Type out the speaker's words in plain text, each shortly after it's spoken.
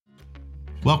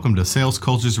Welcome to Sales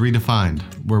Cultures Redefined,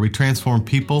 where we transform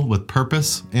people with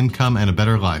purpose, income, and a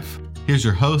better life. Here's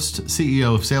your host,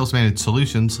 CEO of Sales Managed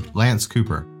Solutions, Lance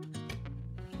Cooper.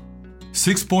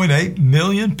 6.8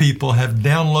 million people have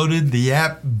downloaded the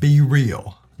app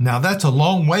BeReal. Now that's a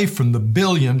long way from the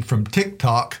billion from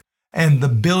TikTok and the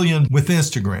billion with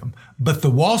Instagram. But the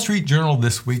Wall Street Journal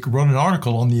this week wrote an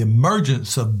article on the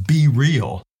emergence of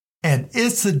BeReal and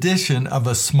its addition of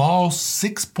a small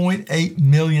 6.8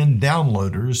 million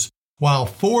downloaders, while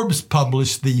Forbes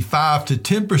published the 5 to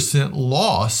 10%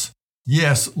 loss,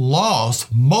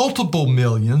 multiple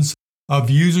millions of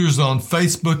users on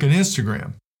Facebook and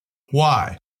Instagram.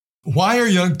 Why? Why are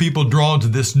young people drawn to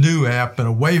this new app and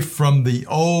away from the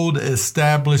old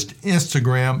established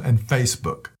Instagram and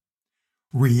Facebook?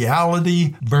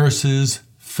 Reality versus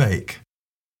fake.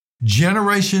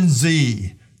 Generation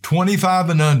Z,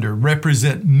 25 and under,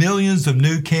 represent millions of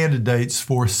new candidates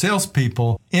for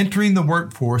salespeople entering the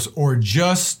workforce or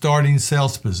just starting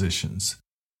sales positions.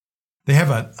 They have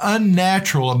an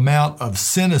unnatural amount of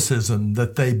cynicism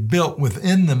that they built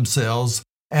within themselves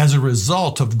as a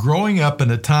result of growing up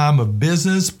in a time of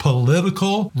business,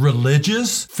 political,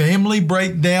 religious, family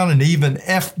breakdown, and even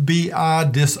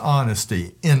FBI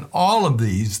dishonesty. In all of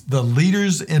these, the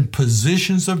leaders in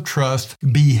positions of trust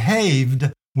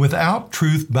behaved without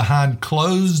truth behind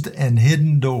closed and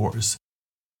hidden doors.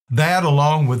 That,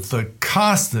 along with the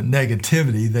constant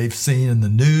negativity they've seen in the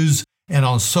news and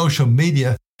on social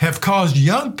media, have caused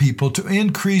young people to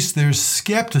increase their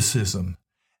skepticism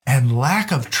and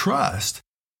lack of trust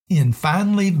in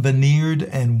finely veneered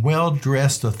and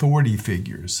well-dressed authority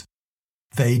figures.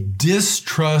 They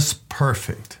distrust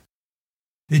perfect.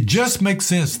 It just makes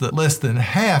sense that less than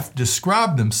half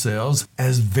describe themselves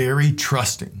as very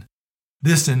trusting.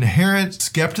 This inherent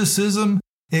skepticism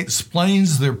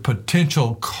explains their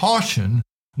potential caution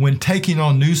when taking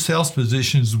on new sales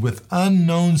positions with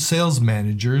unknown sales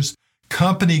managers,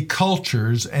 company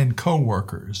cultures, and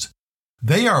coworkers.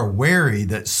 They are wary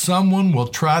that someone will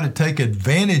try to take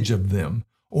advantage of them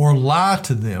or lie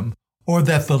to them, or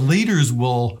that the leaders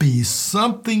will be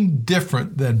something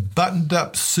different than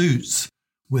buttoned-up suits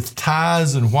with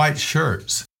ties and white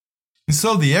shirts. And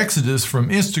so the exodus from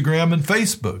Instagram and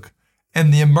Facebook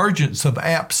and the emergence of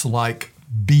apps like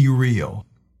BeReal.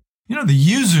 The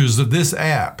users of this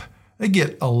app, they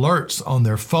get alerts on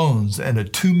their phones and a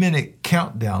 2-minute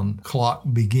countdown clock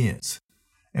begins.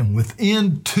 And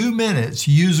within 2 minutes,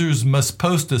 users must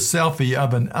post a selfie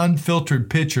of an unfiltered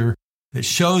picture that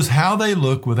shows how they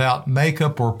look without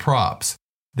makeup or props.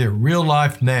 Their real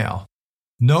life now.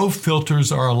 No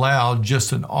filters are allowed,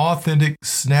 just an authentic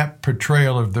snap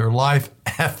portrayal of their life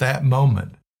at that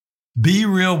moment.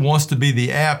 BeReal wants to be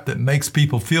the app that makes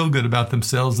people feel good about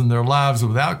themselves and their lives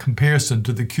without comparison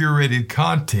to the curated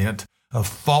content of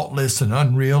faultless and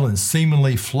unreal and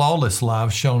seemingly flawless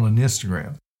lives shown on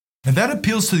Instagram. And that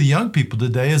appeals to the young people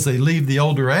today as they leave the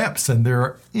older apps and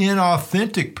their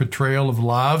inauthentic portrayal of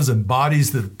lives and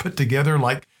bodies that are put together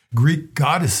like Greek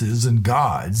goddesses and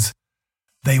gods.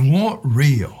 They want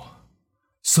real.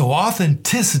 So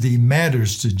authenticity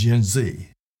matters to Gen Z.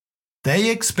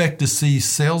 They expect to see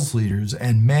sales leaders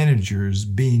and managers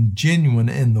being genuine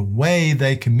in the way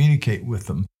they communicate with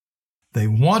them. They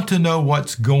want to know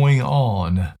what's going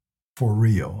on for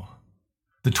real.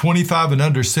 The 25 and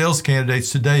under sales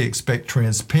candidates today expect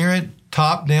transparent,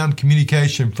 top-down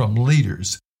communication from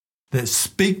leaders that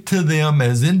speak to them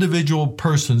as individual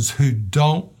persons who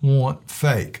don't want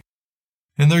fake.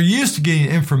 And they're used to getting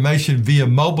information via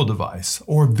mobile device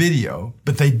or video,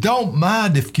 but they don't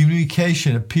mind if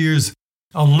communication appears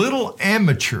a little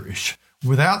amateurish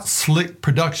without slick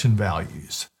production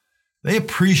values. They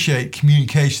appreciate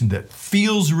communication that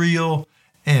feels real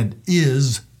and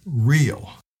is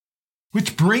real.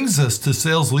 Which brings us to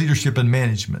sales leadership and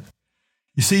management.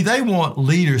 You see, they want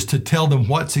leaders to tell them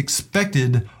what's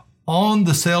expected on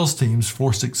the sales teams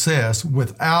for success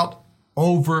without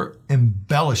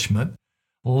over-embellishment,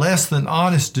 less than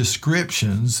honest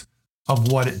descriptions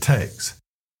of what it takes.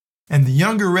 And the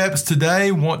younger reps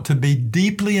today want to be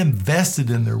deeply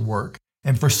invested in their work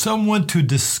and for someone to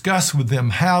discuss with them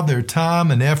how their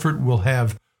time and effort will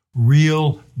have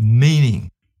real meaning.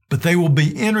 But they will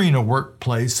be entering a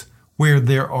workplace where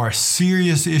there are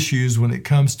serious issues when it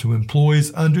comes to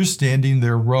employees understanding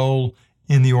their role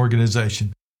in the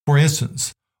organization. For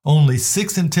instance, only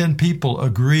 6 in 10 people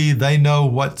agree they know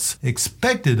what's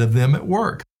expected of them at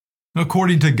work,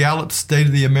 according to Gallup's State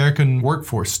of the American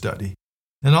Workforce study.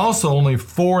 And also only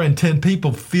 4 in 10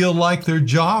 people feel like their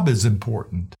job is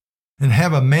important and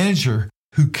have a manager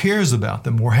who cares about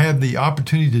them or have the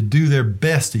opportunity to do their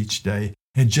best each day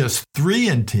And just 3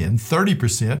 in 10,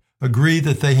 30%, agree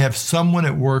that they have someone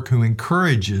at work who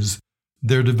encourages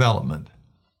their development.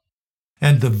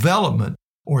 And development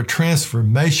or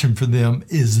transformation for them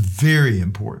is very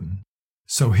important.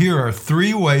 So here are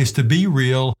 3 ways to be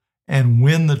real and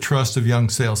win the trust of young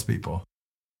salespeople.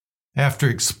 After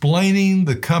explaining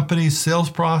the company's sales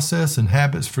process and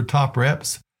habits for top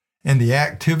reps and the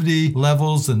activity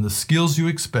levels and the skills you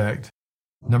expect,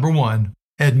 number 1,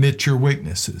 admit your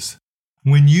weaknesses.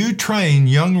 When you train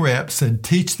young reps and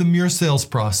teach them your sales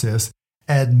process,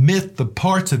 admit the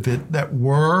parts of it that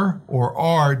were or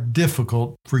are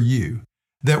difficult for you,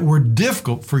 that were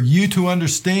difficult for you to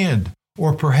understand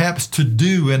or perhaps to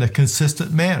do in a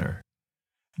consistent manner.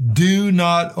 Do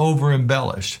not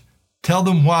over-embellish. Tell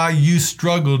them why you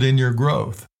struggled in your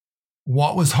growth.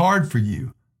 What was hard for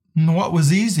you? What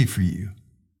was easy for you?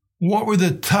 What were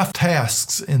the tough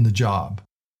tasks in the job?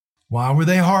 Why were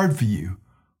they hard for you?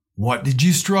 What did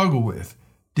you struggle with?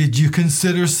 Did you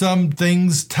consider some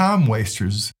things time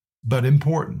wasters but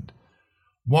important?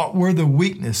 What were the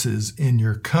weaknesses in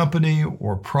your company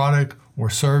or product or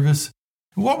service?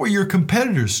 What were your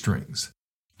competitors' strengths?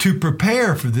 To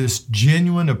prepare for this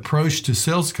genuine approach to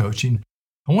sales coaching,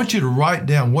 I want you to write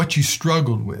down what you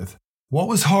struggled with, what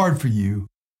was hard for you,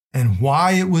 and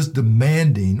why it was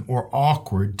demanding or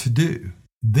awkward to do.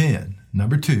 Then,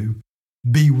 number 2,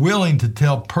 be willing to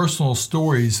tell personal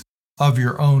stories of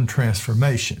your own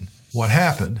transformation. What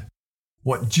happened?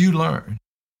 What did you learn?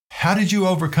 How did you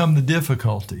overcome the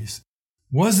difficulties?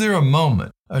 Was there a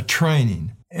moment, a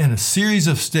training, and a series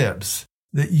of steps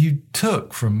that you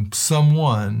took from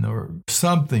someone or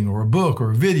something or a book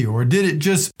or a video, or did it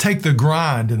just take the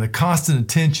grind and the constant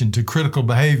attention to critical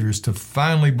behaviors to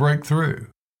finally break through?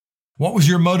 What was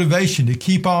your motivation to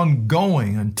keep on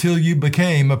going until you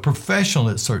became a professional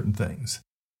at certain things?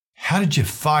 How did you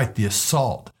fight the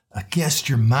assault against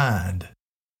your mind?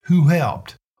 Who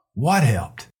helped? What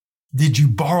helped? Did you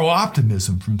borrow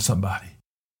optimism from somebody?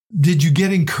 Did you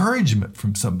get encouragement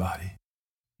from somebody?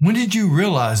 When did you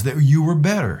realize that you were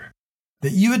better,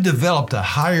 that you had developed a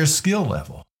higher skill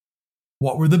level?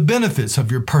 What were the benefits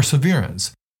of your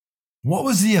perseverance? What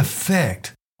was the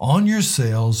effect on your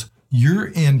sales, your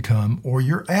income, or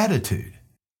your attitude?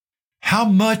 How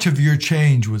much of your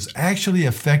change was actually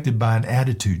affected by an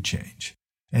attitude change?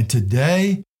 And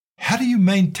today, how do you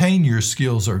maintain your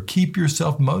skills or keep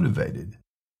yourself motivated?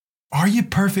 Are you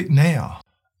perfect now?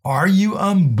 Are you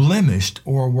unblemished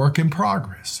or a work in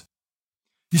progress?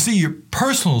 You see, your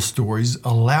personal stories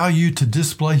allow you to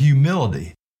display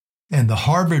humility. And the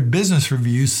Harvard Business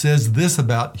Review says this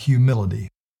about humility.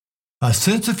 A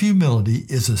sense of humility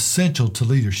is essential to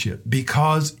leadership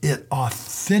because it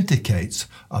authenticates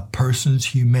a person's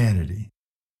humanity.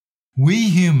 We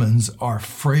humans are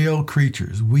frail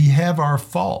creatures. We have our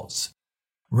faults.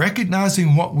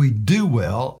 Recognizing what we do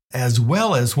well as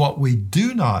what we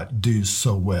do not do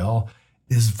so well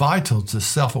is vital to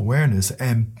self-awareness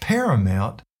and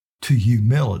paramount to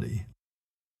humility.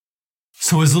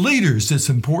 So as leaders, it's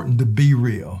important to be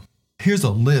real. Here's a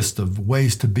list of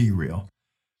ways to be real.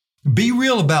 Be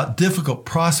real about difficult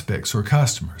prospects or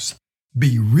customers.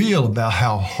 Be real about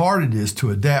how hard it is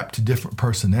to adapt to different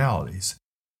personalities.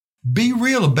 Be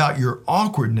real about your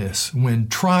awkwardness when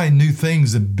trying new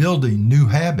things and building new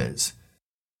habits.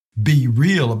 Be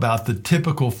real about the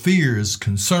typical fears,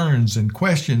 concerns, and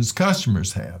questions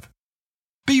customers have.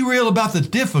 Be real about the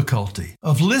difficulty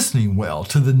of listening well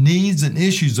to the needs and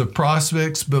issues of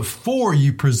prospects before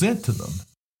you present to them.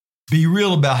 Be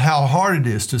real about how hard it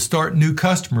is to start new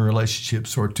customer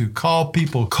relationships or to call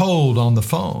people cold on the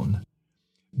phone.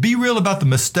 Be real about the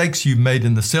mistakes you've made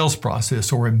in the sales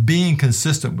process or in being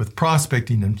consistent with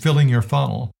prospecting and filling your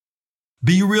funnel.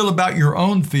 Be real about your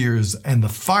own fears and the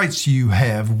fights you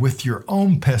have with your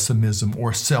own pessimism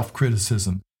or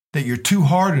self-criticism, that you're too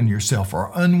hard on yourself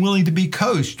or unwilling to be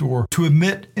coached or to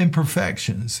admit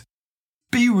imperfections.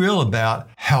 Be real about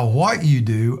how what you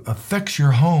do affects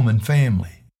your home and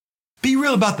family. Be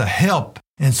real about the help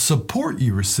and support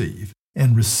you receive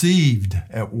and received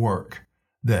at work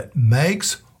that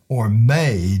makes or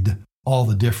made all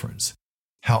the difference.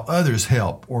 How others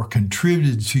help or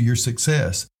contributed to your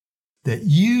success. That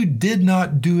you did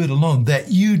not do it alone.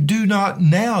 That you do not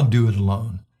now do it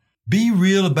alone. Be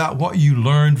real about what you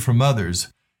learned from others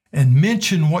and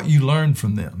mention what you learned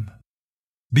from them.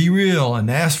 Be real and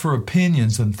ask for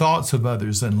opinions and thoughts of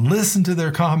others and listen to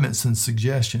their comments and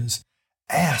suggestions.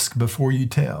 Ask before you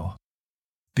tell.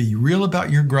 Be real about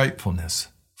your gratefulness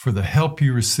for the help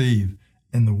you receive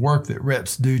and the work that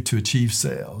reps do to achieve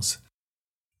sales.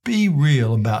 Be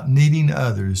real about needing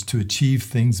others to achieve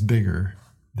things bigger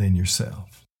than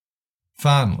yourself.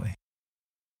 Finally,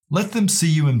 Let them see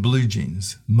you in blue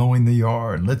jeans, mowing the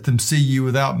yard. Let them see you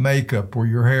without makeup or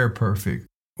your hair perfect,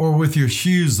 or with your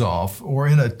shoes off, or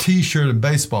in a t-shirt and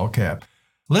baseball cap.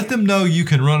 Let them know you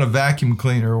can run a vacuum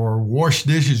cleaner or wash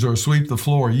dishes or sweep the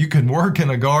floor. You can work in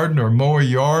a garden or mow a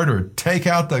yard or take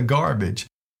out the garbage.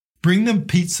 Bring them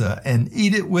pizza and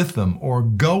eat it with them, or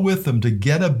go with them to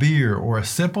get a beer or a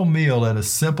simple meal at a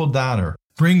simple diner.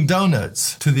 Bring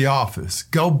donuts to the office.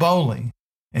 Go bowling.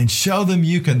 And show them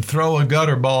you can throw a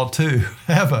gutter ball too.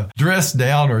 Have a dress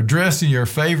down or dress in your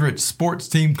favorite sports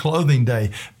team clothing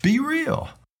day. Be real.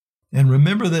 And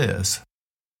remember this,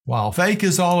 while fake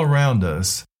is all around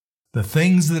us, the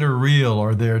things that are real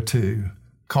are there too.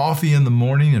 Coffee in the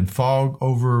morning and fog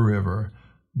over a river.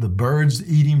 The birds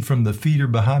eating from the feeder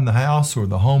behind the house, or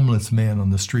the homeless man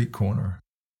on the street corner.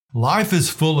 Life is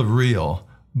full of real,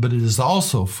 but it is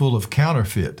also full of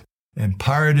counterfeit and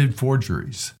pirated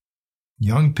forgeries.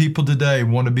 Young people today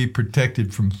want to be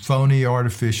protected from phony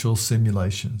artificial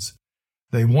simulations.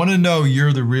 They want to know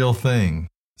you're the real thing,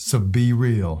 so be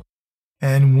real.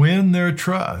 And win their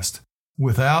trust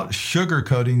without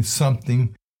sugarcoating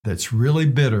something that's really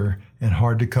bitter and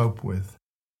hard to cope with.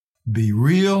 Be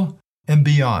real and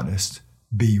be honest.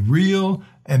 Be real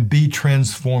and be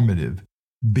transformative.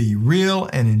 Be real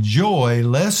and enjoy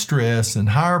less stress and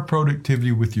higher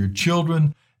productivity with your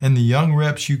children and the young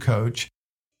reps you coach.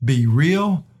 Be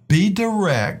real, be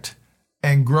direct,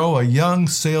 and grow a young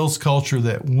sales culture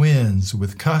that wins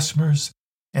with customers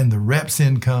and the reps'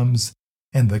 incomes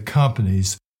and the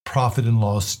company's profit and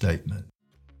loss statement.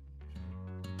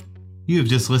 You have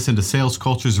just listened to Sales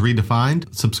Cultures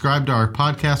Redefined. Subscribe to our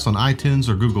podcast on iTunes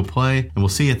or Google Play, and we'll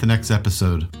see you at the next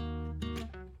episode.